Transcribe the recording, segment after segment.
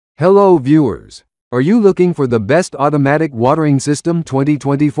Hello viewers. Are you looking for the best automatic watering system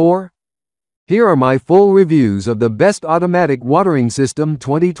 2024? Here are my full reviews of the best automatic watering system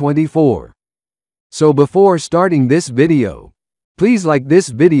 2024. So before starting this video, please like this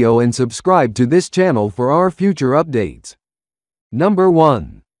video and subscribe to this channel for our future updates. Number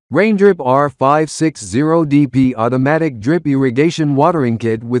 1. Raindrip R560DP Automatic Drip Irrigation Watering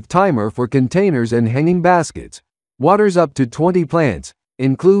Kit with timer for containers and hanging baskets. Waters up to 20 plants.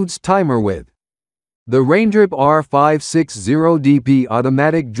 Includes timer with. The Raindrip R560DP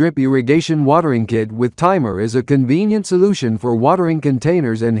Automatic Drip Irrigation Watering Kit with timer is a convenient solution for watering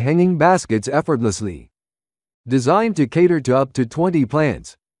containers and hanging baskets effortlessly. Designed to cater to up to 20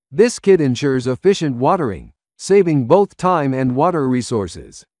 plants, this kit ensures efficient watering, saving both time and water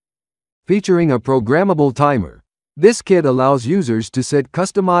resources. Featuring a programmable timer, this kit allows users to set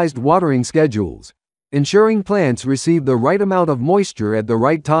customized watering schedules, ensuring plants receive the right amount of moisture at the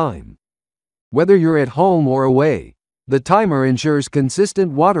right time. Whether you're at home or away, the timer ensures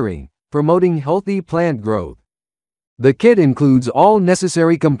consistent watering, promoting healthy plant growth. The kit includes all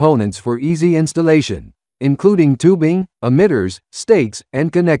necessary components for easy installation, including tubing, emitters, stakes,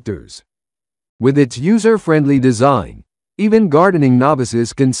 and connectors. With its user-friendly design, even gardening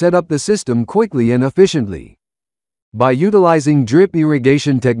novices can set up the system quickly and efficiently. By utilizing drip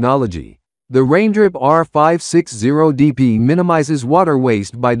irrigation technology, the Raindrip R560DP minimizes water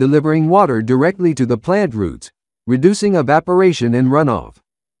waste by delivering water directly to the plant roots, reducing evaporation and runoff.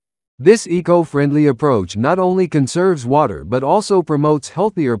 This eco-friendly approach not only conserves water but also promotes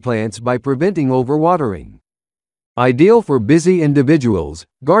healthier plants by preventing overwatering. Ideal for busy individuals,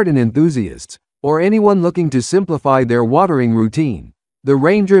 garden enthusiasts, or anyone looking to simplify their watering routine, the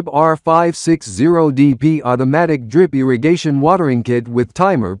Raindrip R560DP Automatic Drip Irrigation Watering Kit with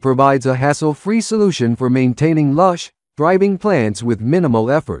timer provides a hassle-free solution for maintaining lush, thriving plants with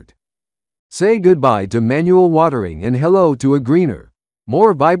minimal effort. Say goodbye to manual watering and hello to a greener,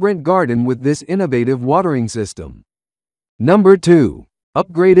 more vibrant garden with this innovative watering system. Number 2.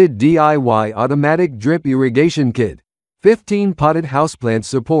 Upgraded DIY Automatic Drip Irrigation Kit. 15 potted houseplant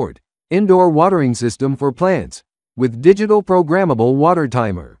support. Indoor watering system for plants, with digital programmable water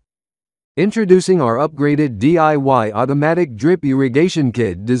timer. Introducing our upgraded DIY Automatic Drip Irrigation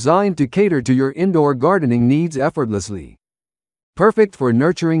Kit designed to cater to your indoor gardening needs effortlessly. Perfect for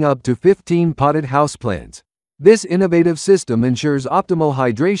nurturing up to 15 potted houseplants, this innovative system ensures optimal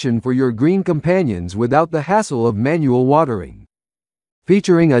hydration for your green companions without the hassle of manual watering.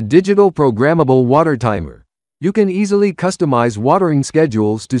 Featuring a digital programmable water timer, you can easily customize watering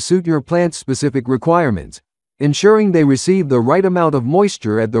schedules to suit your plant's specific requirements, ensuring they receive the right amount of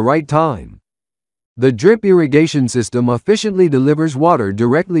moisture at the right time. The drip irrigation system efficiently delivers water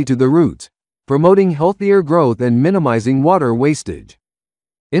directly to the roots, promoting healthier growth and minimizing water wastage.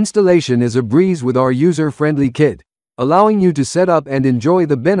 Installation is a breeze with our user-friendly kit, allowing you to set up and enjoy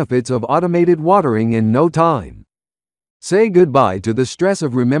the benefits of automated watering in no time. Say goodbye to the stress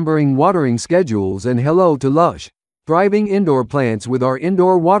of remembering watering schedules and hello to lush, thriving indoor plants with our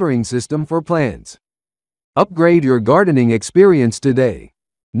indoor watering system for plants. Upgrade your gardening experience today.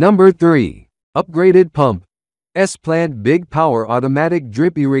 Number 3. Upgraded Pump. sPlant Big Power Automatic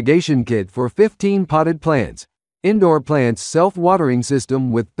Drip Irrigation Kit for 15 potted plants. Indoor plants self-watering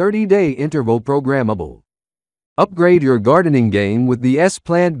system with 30-day interval programmable. Upgrade your gardening game with the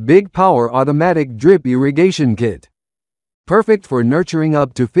sPlant Big Power Automatic Drip Irrigation Kit. Perfect for nurturing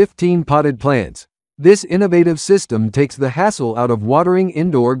up to 15 potted plants, this innovative system takes the hassle out of watering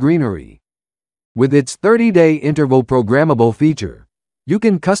indoor greenery. With its 30-day interval programmable feature, you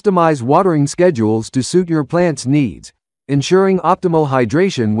can customize watering schedules to suit your plant's needs, ensuring optimal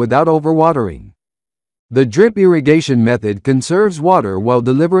hydration without overwatering. The drip irrigation method conserves water while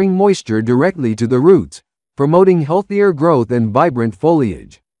delivering moisture directly to the roots, promoting healthier growth and vibrant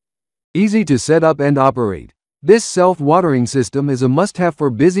foliage. Easy to set up and operate, this self-watering system is a must-have for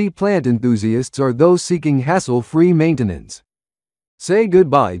busy plant enthusiasts or those seeking hassle-free maintenance. Say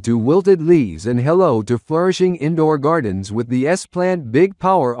goodbye to wilted leaves and hello to flourishing indoor gardens with the sPlant Big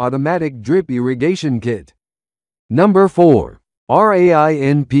Power Automatic Drip Irrigation Kit. Number 4.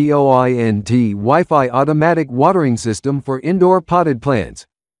 RAINPOINT Wi-Fi Automatic Watering System for Indoor Potted Plants.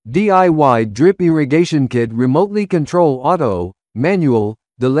 DIY Drip Irrigation Kit Remotely Control Auto, Manual,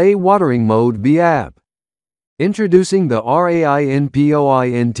 Delay Watering Mode via app. Introducing the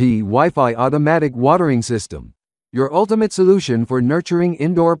RAINPOINT Wi-Fi Automatic Watering System, your ultimate solution for nurturing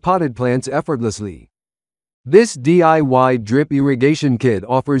indoor potted plants effortlessly. This DIY drip irrigation kit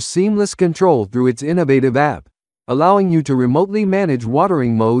offers seamless control through its innovative app, allowing you to remotely manage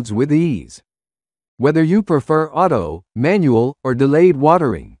watering modes with ease. Whether you prefer auto, manual, or delayed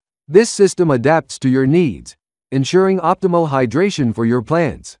watering, This system adapts to your needs, ensuring optimal hydration for your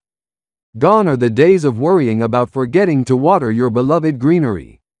plants. Gone are the days of worrying about forgetting to water your beloved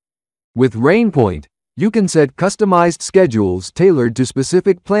greenery. With RAINPOINT, you can set customized schedules tailored to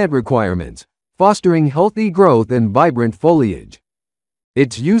specific plant requirements, fostering healthy growth and vibrant foliage.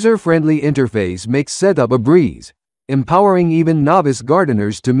 Its user-friendly interface makes setup a breeze, empowering even novice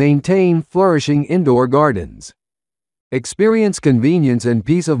gardeners to maintain flourishing indoor gardens. Experience convenience and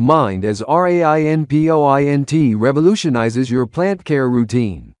peace of mind as RAINPOINT revolutionizes your plant care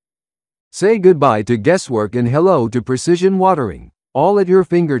routine. Say goodbye to guesswork and hello to precision watering, all at your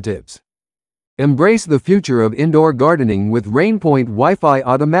fingertips. Embrace the future of indoor gardening with RAINPOINT Wi-Fi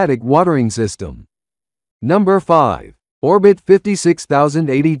automatic watering system. Number 5. Orbit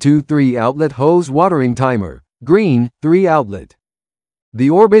 56082 3-outlet hose watering timer, green, 3-outlet. The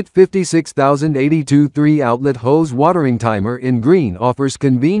Orbit 56082 3-outlet hose watering timer in green offers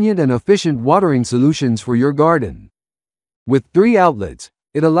convenient and efficient watering solutions for your garden. With 3 outlets,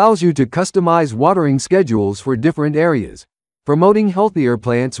 it allows you to customize watering schedules for different areas, promoting healthier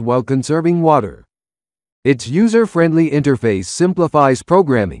plants while conserving water. Its user-friendly interface simplifies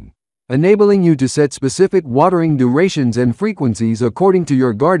programming, enabling you to set specific watering durations and frequencies according to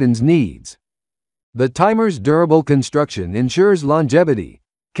your garden's needs. The timer's durable construction ensures longevity,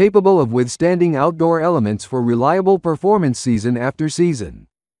 capable of withstanding outdoor elements for reliable performance season after season.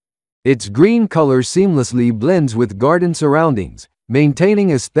 Its green color seamlessly blends with garden surroundings, maintaining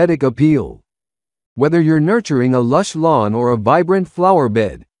aesthetic appeal. Whether you're nurturing a lush lawn or a vibrant flower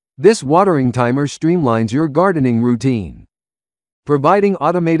bed, this watering timer streamlines your gardening routine, providing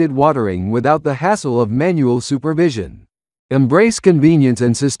automated watering without the hassle of manual supervision. Embrace convenience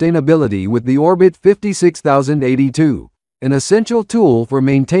and sustainability with the Orbit 56082, an essential tool for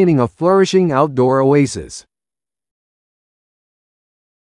maintaining a flourishing outdoor oasis.